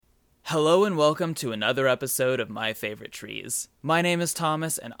Hello and welcome to another episode of My Favorite Trees. My name is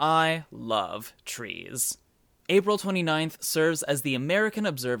Thomas and I love trees. April 29th serves as the American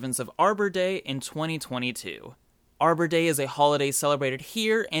observance of Arbor Day in 2022. Arbor Day is a holiday celebrated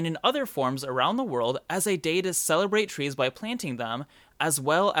here and in other forms around the world as a day to celebrate trees by planting them, as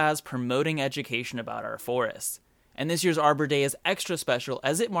well as promoting education about our forests. And this year's Arbor Day is extra special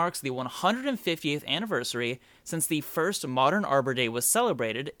as it marks the 150th anniversary since the first modern Arbor Day was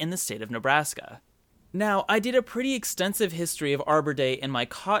celebrated in the state of Nebraska. Now, I did a pretty extensive history of Arbor Day in my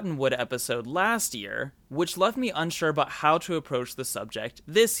Cottonwood episode last year, which left me unsure about how to approach the subject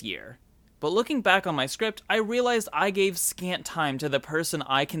this year. But looking back on my script, I realized I gave scant time to the person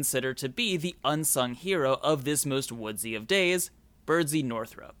I consider to be the unsung hero of this most woodsy of days, Birdsey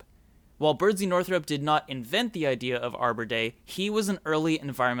Northrup. While Birdsey Northrup did not invent the idea of Arbor Day, he was an early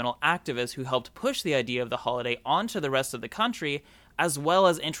environmental activist who helped push the idea of the holiday onto the rest of the country, as well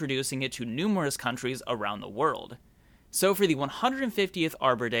as introducing it to numerous countries around the world. So for the 150th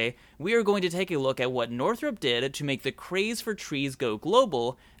Arbor Day, we are going to take a look at what Northrup did to make the craze for trees go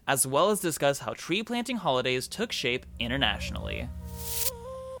global, as well as discuss how tree planting holidays took shape internationally.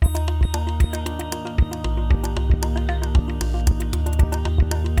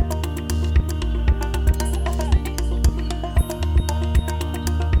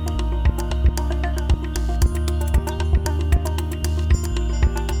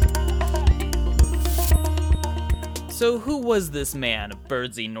 So who was this man,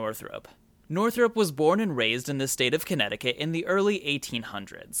 Birdsey Northrup? Northrup was born and raised in the state of Connecticut in the early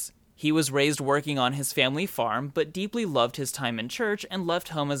 1800s. He was raised working on his family farm, but deeply loved his time in church and left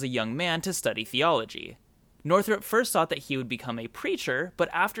home as a young man to study theology. Northrup first thought that he would become a preacher, but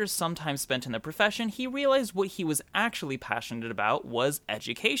after some time spent in the profession, he realized what he was actually passionate about was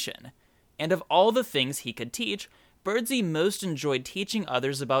education. And of all the things he could teach, Birdsey most enjoyed teaching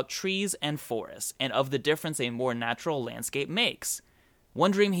others about trees and forests, and of the difference a more natural landscape makes. One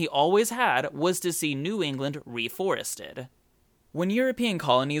dream he always had was to see New England reforested. When European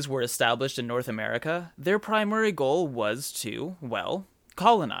colonies were established in North America, their primary goal was to,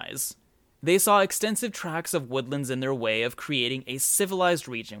 colonize. They saw extensive tracts of woodlands in their way of creating a civilized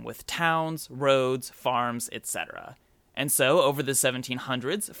region with towns, roads, farms, etc. And so, over the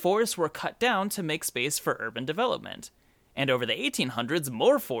 1700s, forests were cut down to make space for urban development. And over the 1800s,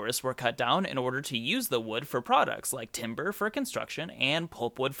 more forests were cut down in order to use the wood for products like timber for construction and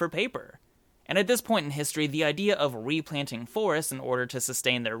pulpwood for paper. And at this point in history, the idea of replanting forests in order to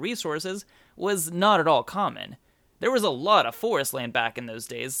sustain their resources was not at all common. There was a lot of forest land back in those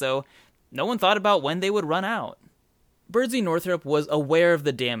days, so no one thought about when they would run out. Birdsey Northrup was aware of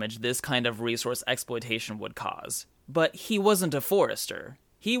the damage this kind of resource exploitation would cause. But he wasn't a forester.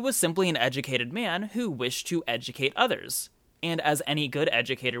 He was simply an educated man who wished to educate others. And as any good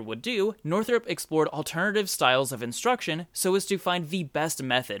educator would do, Northrup explored alternative styles of instruction so as to find the best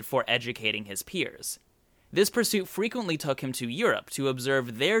method for educating his peers. This pursuit frequently took him to Europe to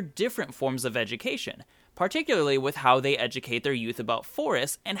observe their different forms of education, particularly with how they educate their youth about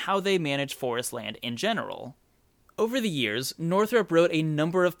forests and how they manage forest land in general. Over the years, Northrup wrote a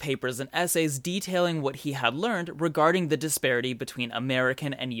number of papers and essays detailing what he had learned regarding the disparity between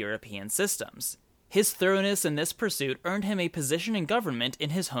American and European systems. His thoroughness in this pursuit earned him a position in government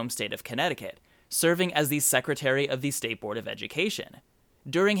in his home state of Connecticut, serving as the Secretary of the State Board of Education.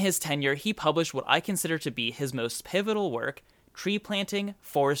 During his tenure, he published what I consider to be his most pivotal work, Tree Planting,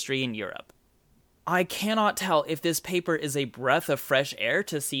 Forestry in Europe. I cannot tell if this paper is a breath of fresh air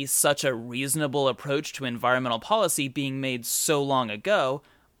to see such a reasonable approach to environmental policy being made so long ago,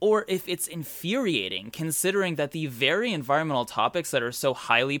 or if it's infuriating considering that the very environmental topics that are so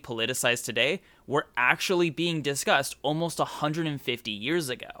highly politicized today were actually being discussed almost 150 years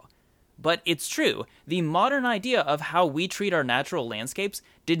ago. But it's true, the modern idea of how we treat our natural landscapes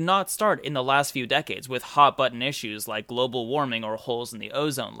did not start in the last few decades with hot-button issues like global warming or holes in the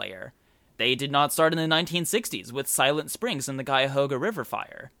ozone layer. They did not start in the 1960s with Silent Springs and the Cuyahoga River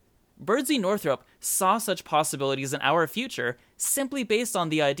fire. Birdsey Northrup saw such possibilities in our future simply based on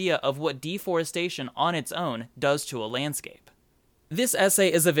the idea of what deforestation on its own does to a landscape. This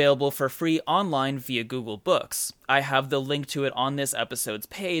essay is available for free online via Google Books. I have the link to it on this episode's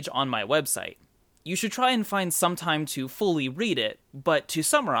page on my website. You should try and find some time to fully read it, but to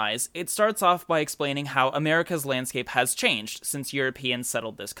summarize, it starts off by explaining how America's landscape has changed since Europeans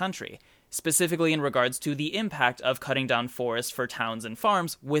settled this country, specifically in regards to the impact of cutting down forests for towns and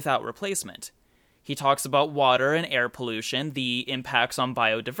farms without replacement. He talks about water and air pollution, the impacts on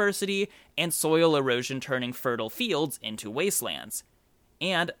biodiversity, and soil erosion turning fertile fields into wastelands.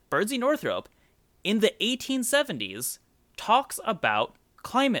 And Birdsey Northrup, in the 1870s, talks about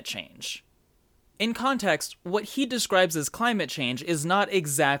climate change. In context, what he describes as climate change is not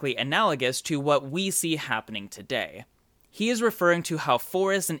exactly analogous to what we see happening today. He is referring to how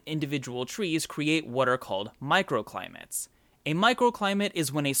forests and individual trees create what are called microclimates. A microclimate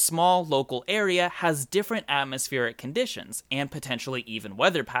is when a small local area has different atmospheric conditions and potentially even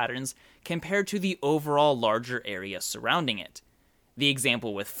weather patterns compared to the overall larger area surrounding it. The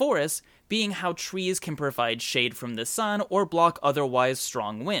example with forests being how trees can provide shade from the sun or block otherwise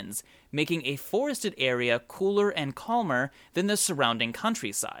strong winds, making a forested area cooler and calmer than the surrounding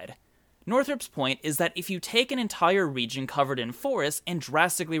countryside. Northrop's point is that if you take an entire region covered in forests and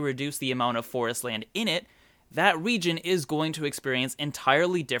drastically reduce the amount of forest land in it, that region is going to experience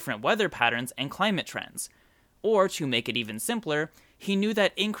entirely different weather patterns and climate trends. Or, to make it even simpler, he knew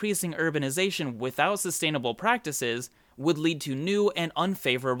that increasing urbanization without sustainable practices would lead to new and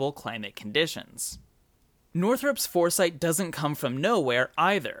unfavorable climate conditions. Northrop's foresight doesn't come from nowhere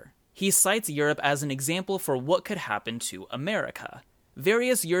either. He cites Europe as an example for what could happen to America.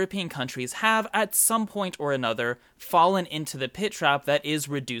 Various European countries have, at some point or another, fallen into the pit trap that is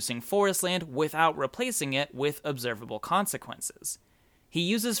reducing forest land without replacing it with observable consequences. He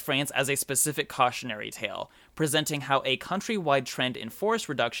uses France as a specific cautionary tale, presenting how a countrywide trend in forest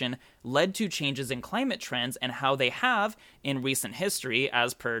reduction led to changes in climate trends and how they have, in recent history,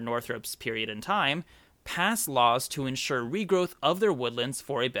 as per Northrop's period in time, passed laws to ensure regrowth of their woodlands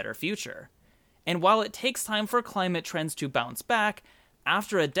for a better future. And while it takes time for climate trends to bounce back,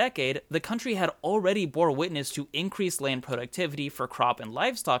 after a decade, the country had already bore witness to increased land productivity for crop and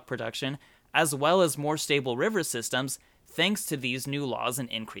livestock production, as well as more stable river systems, thanks to these new laws and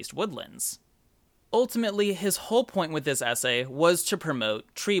increased woodlands. Ultimately, his whole point with this essay was to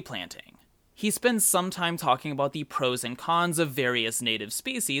promote tree planting. He spends some time talking about the pros and cons of various native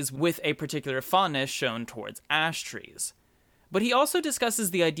species, with a particular fondness shown towards ash trees. But he also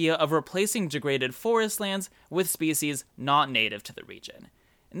discusses the idea of replacing degraded forest lands with species not native to the region.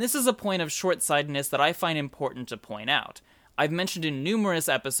 And this is a point of short-sightedness that I find important to point out. I've mentioned in numerous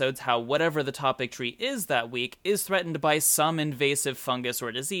episodes how whatever the topic tree is that week is threatened by some invasive fungus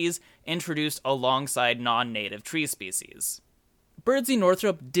or disease introduced alongside non-native tree species. Birdsey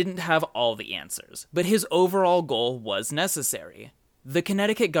Northrop didn't have all the answers, but his overall goal was necessary. The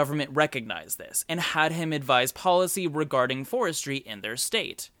Connecticut government recognized this and had him advise policy regarding forestry in their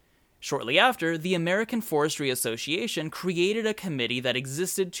state. Shortly after, the American Forestry Association created a committee that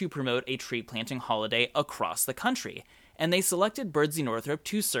existed to promote a tree planting holiday across the country, and they selected Birdsey Northrop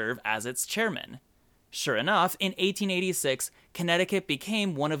to serve as its chairman. Sure enough, in 1886, Connecticut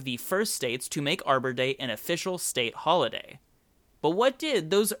became one of the first states to make Arbor Day an official state holiday. But what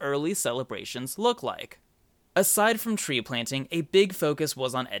did those early celebrations look like? Aside from tree planting, a big focus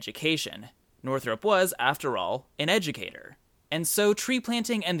was on education. Northrop was, after all, an educator. And so tree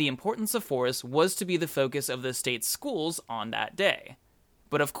planting and the importance of forests was to be the focus of the state's schools on that day.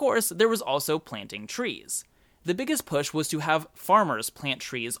 But of course, there was also planting trees. The biggest push was to have farmers plant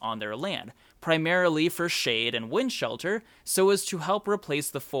trees on their land, primarily for shade and wind shelter, so as to help replace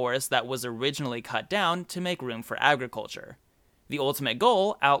the forest that was originally cut down to make room for agriculture. The ultimate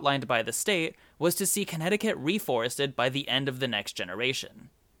goal, outlined by the state, was to see Connecticut reforested by the end of the next generation.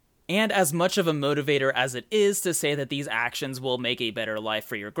 And as much of a motivator as it is to say that these actions will make a better life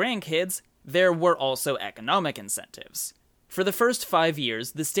for your grandkids, there were also economic incentives. For the first 5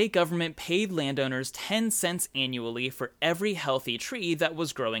 years, the state government paid landowners 10 cents annually for every healthy tree that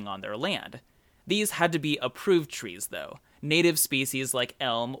was growing on their land. These had to be approved trees, though, native species like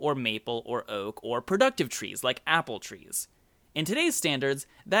elm or maple or oak, or productive trees like apple trees. In today's standards,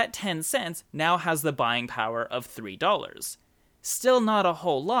 that 10 cents now has the buying power of $3. Still not a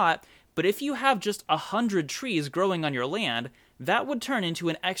whole lot, but if you have just 100 trees growing on your land, that would turn into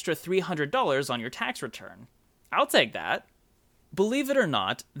an extra $300 on your tax return. I'll take that. Believe it or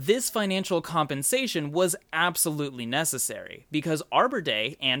not, this financial compensation was absolutely necessary, because Arbor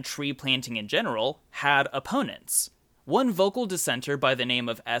Day, and tree planting in general, had opponents. One vocal dissenter by the name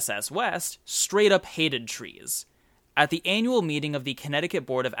of S.S. West straight up hated trees. At the annual meeting of the Connecticut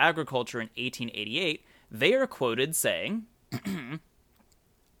Board of Agriculture in 1888, they are quoted saying,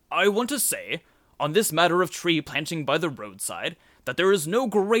 "I want to say, on this matter of tree planting by the roadside, that there is no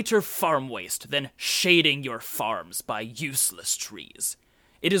greater farm waste than shading your farms by useless trees.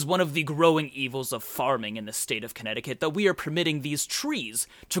 It is one of the growing evils of farming in the state of Connecticut that we are permitting these trees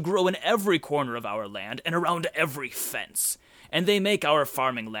to grow in every corner of our land and around every fence, and they make our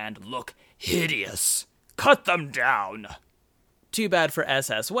farming land look hideous. Cut them down." Too bad for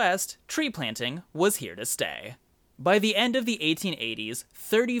S.S. West, tree planting was here to stay. By the end of the 1880s,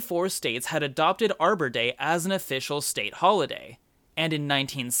 34 states had adopted Arbor Day as an official state holiday. and in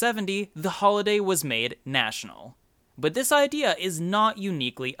 1970, the holiday was made national. But this idea is not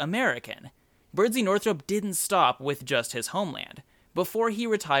uniquely American. Birdsey Northrop didn't stop with just his homeland. Before he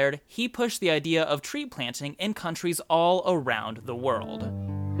retired, he pushed the idea of tree planting in countries all around the world.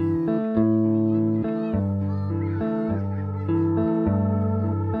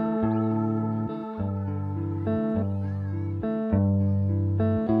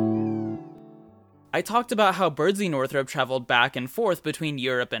 I talked about how Birdsey Northrop traveled back and forth between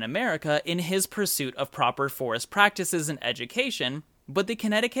Europe and America in his pursuit of proper forest practices and education, but the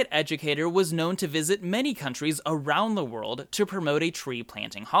Connecticut educator was known to visit many countries around the world to promote a tree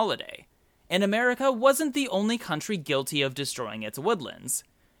planting holiday. And America wasn't the only country guilty of destroying its woodlands.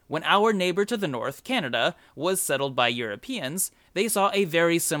 When our neighbor to the north, Canada, was settled by Europeans, they saw a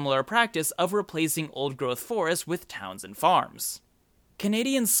very similar practice of replacing old-growth forests with towns and farms.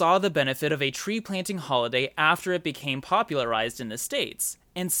 Canadians saw the benefit of a tree planting holiday after it became popularized in the States,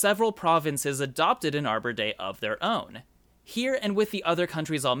 and several provinces adopted an Arbor Day of their own. Here, and with the other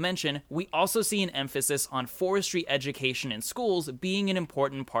countries I'll mention, we also see an emphasis on forestry education in schools being an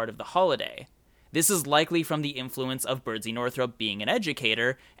important part of the holiday. This is likely from the influence of Birdsey Northrop being an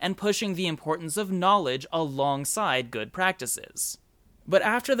educator and pushing the importance of knowledge alongside good practices. But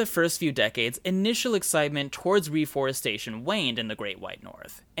after the first few decades, initial excitement towards reforestation waned in the Great White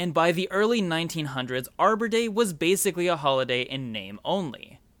North, and by the early 1900s, Arbor Day was basically a holiday in name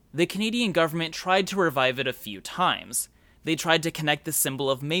only. The Canadian government tried to revive it a few times. They tried to connect the symbol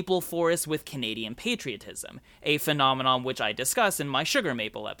of maple forests with Canadian patriotism, a phenomenon which I discuss in my sugar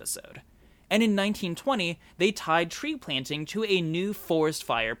maple episode. And in 1920, they tied tree planting to a new Forest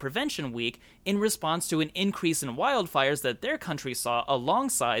Fire Prevention Week in response to an increase in wildfires that their country saw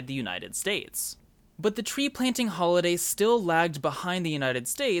alongside the United States. But the tree planting holiday still lagged behind the United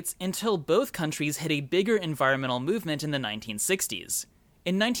States until both countries hit a bigger environmental movement in the 1960s.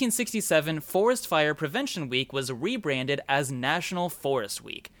 In 1967, Forest Fire Prevention Week was rebranded as National Forest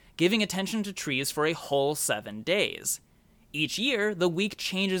Week, giving attention to trees for a whole 7 days. Each year, the week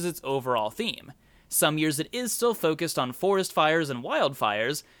changes its overall theme. Some years it is still focused on forest fires and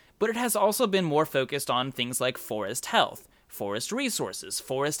wildfires, but it has also been more focused on things like forest health, forest resources,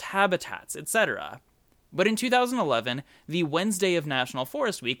 forest habitats, etc. But in 2011, the Wednesday of National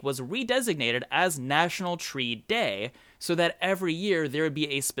Forest Week was redesignated as National Tree Day, so that every year there would be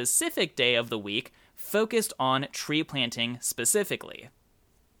a specific day of the week focused on tree planting specifically.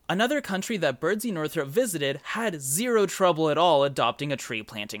 Another country that Birdsey Northrop visited had zero trouble at all adopting a tree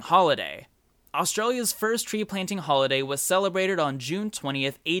planting holiday. Australia's first tree planting holiday was celebrated on June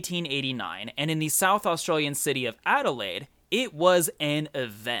 20th, 1889, and in the South Australian city of Adelaide, it was an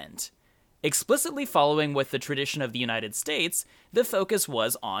event. Explicitly following with the tradition of the United States, the focus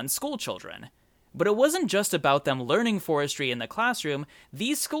was on schoolchildren. But it wasn't just about them learning forestry in the classroom.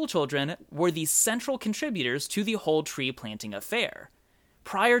 These schoolchildren were the central contributors to the whole tree planting affair.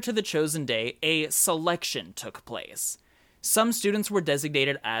 Prior to the chosen day, a selection took place. Some students were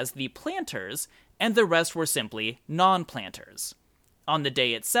designated as the planters, and the rest were simply non-planters. On the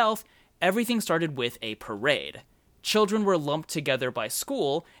day itself, everything started with a parade. Children were lumped together by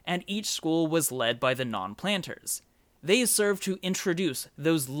school, and each school was led by the non-planters. They served to introduce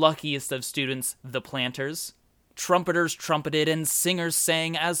those luckiest of students, the planters. Trumpeters trumpeted and singers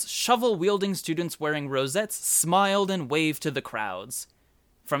sang as shovel-wielding students wearing rosettes smiled and waved to the crowds.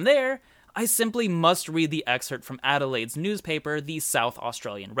 From there, I simply must read the excerpt from Adelaide's newspaper, the South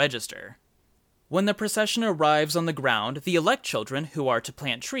Australian Register. When the procession arrives on the ground, the elect children, who are to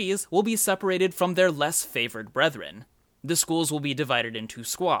plant trees, will be separated from their less favored brethren. The schools will be divided into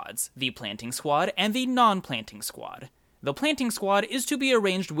squads, the planting squad and the non-planting squad. The planting squad is to be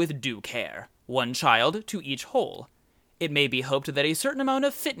arranged with due care, one child to each hole. It may be hoped that a certain amount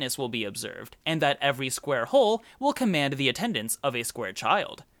of fitness will be observed, and that every square hole will command the attendance of a square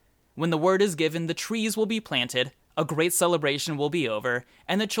child. When the word is given, the trees will be planted, a great celebration will be over,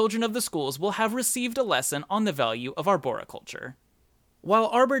 and the children of the schools will have received a lesson on the value of arboriculture. While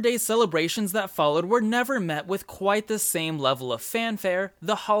Arbor Day celebrations that followed were never met with quite the same level of fanfare,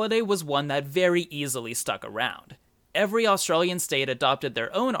 the holiday was one that very easily stuck around. Every Australian state adopted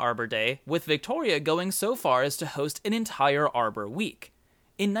their own Arbor Day, with Victoria going so far as to host an entire Arbor Week.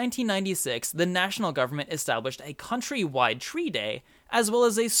 In 1996, the national government established a country-wide tree day, as well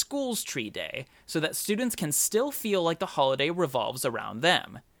as a school's tree day, so that students can still feel like the holiday revolves around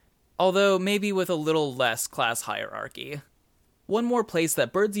them. Although maybe with a little less class hierarchy. One more place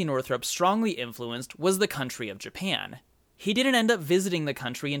that Birdsey Northrop strongly influenced was the country of Japan. He didn't end up visiting the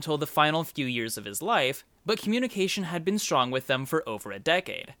country until the final few years of his life, but communication had been strong with them for over a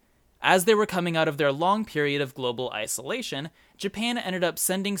decade. As they were coming out of their long period of global isolation, Japan ended up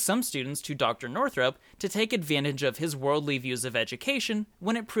sending some students to Dr. Northrop to take advantage of his worldly views of education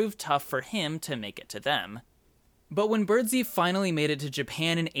when it proved tough for him to make it to them. But when Birdsey finally made it to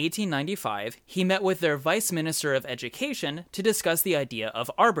Japan in 1895, he met with their Vice Minister of Education to discuss the idea of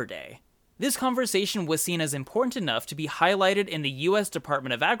Arbor Day. This conversation was seen as important enough to be highlighted in the U.S.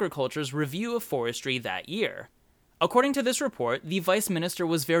 Department of Agriculture's review of forestry that year. According to this report, the Vice Minister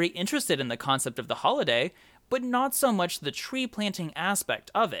was very interested in the concept of the holiday, but not so much the tree planting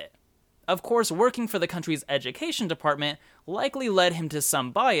aspect of it. Of course, working for the country's education department likely led him to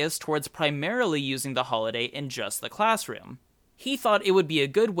some bias towards primarily using the holiday in just the classroom. He thought it would be a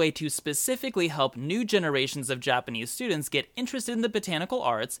good way to specifically help new generations of Japanese students get interested in the botanical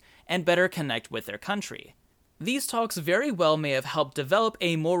arts and better connect with their country. These talks very well may have helped develop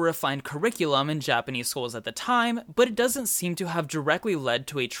a more refined curriculum in Japanese schools at the time, but it doesn't seem to have directly led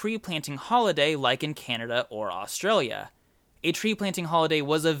to a tree planting holiday like in Canada or Australia. A tree planting holiday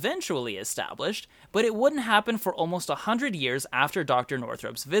was eventually established, but it wouldn't happen for almost 100 years after Dr.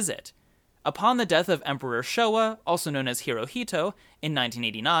 Northrop's visit. Upon the death of Emperor Showa, also known as Hirohito, in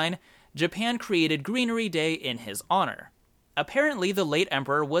 1989, Japan created Greenery Day in his honor. Apparently, the late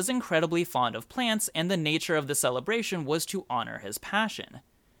emperor was incredibly fond of plants, and the nature of the celebration was to honor his passion.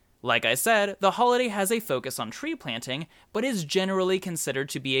 Like I said, the holiday has a focus on tree planting, but is generally considered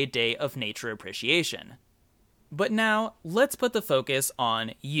to be a day of nature appreciation. But now, let's put the focus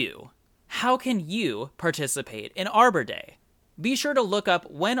on you. How can you participate in Arbor Day? Be sure to look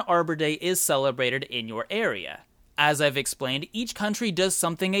up when Arbor Day is celebrated in your area. As I've explained, each country does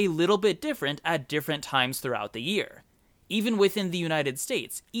something a little bit different at different times throughout the year. Even within the United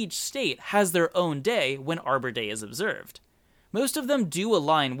States, each state has their own day when Arbor Day is observed. Most of them do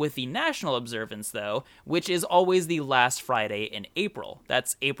align with the national observance, though, which is always the last Friday in April.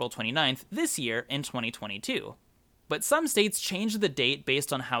 That's April 29th this year in 2022. But some states change the date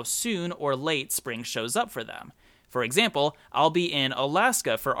based on how soon or late spring shows up for them. For example, I'll be in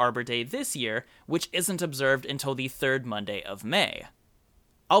Alaska for Arbor Day this year, which isn't observed until the third Monday of May.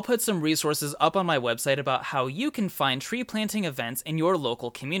 I'll put some resources up on my website about how you can find tree planting events in your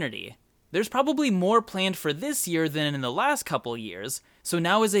local community. There's probably more planned for this year than in the last couple years, so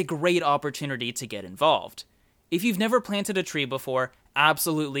now is a great opportunity to get involved. If you've never planted a tree before,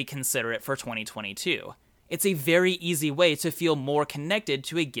 absolutely consider it for 2022. It's a very easy way to feel more connected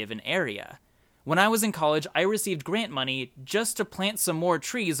to a given area. When I was in college, I received grant money just to plant some more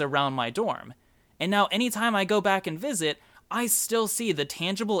trees around my dorm. And now anytime I go back and visit, I still see the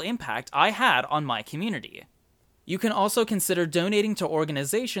tangible impact I had on my community. You can also consider donating to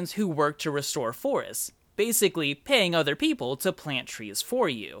organizations who work to restore forests, basically paying other people to plant trees for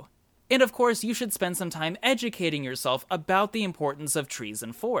you. And of course, you should spend some time educating yourself about the importance of trees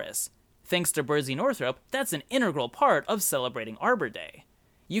and forests. Thanks to Birdsey Northrop, that's an integral part of celebrating Arbor Day.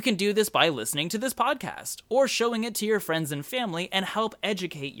 You can do this by listening to this podcast, or showing it to your friends and family and help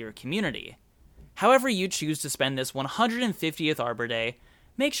educate your community. However you choose to spend this 150th Arbor Day,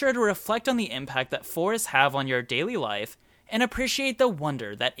 make sure to reflect on the impact that forests have on your daily life and appreciate the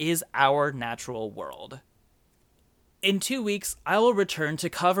wonder that is our natural world. In 2 weeks, I will return to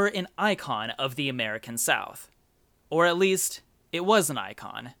cover an icon of the American South. Or at least, it was an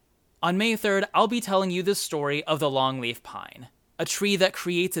icon. On May 3rd, I'll be telling you the story of the longleaf pine, a tree that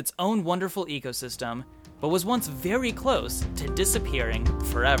creates its own wonderful ecosystem, but was once very close to disappearing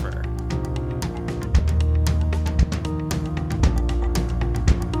forever.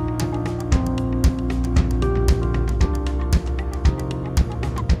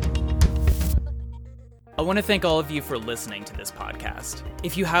 I want to thank all of you for listening to this podcast.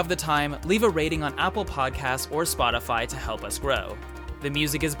 If you have the time, leave a rating on Apple Podcasts or Spotify to help us grow. The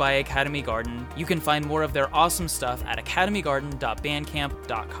music is by Academy Garden. You can find more of their awesome stuff at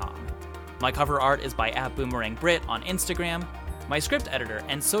academygarden.bandcamp.com. My cover art is by @BoomerangBrit on Instagram. My script editor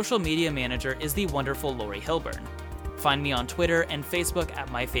and social media manager is the wonderful Lori Hilburn. Find me on Twitter and Facebook at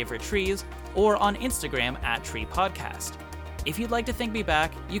MyFavoriteTrees or on Instagram at TreePodcast. If you'd like to thank me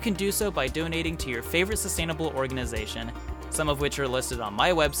back, you can do so by donating to your favorite sustainable organization, some of which are listed on my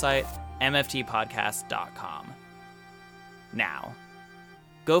website, mftpodcast.com. Now,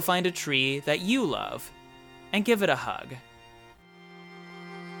 go find a tree that you love and give it a hug.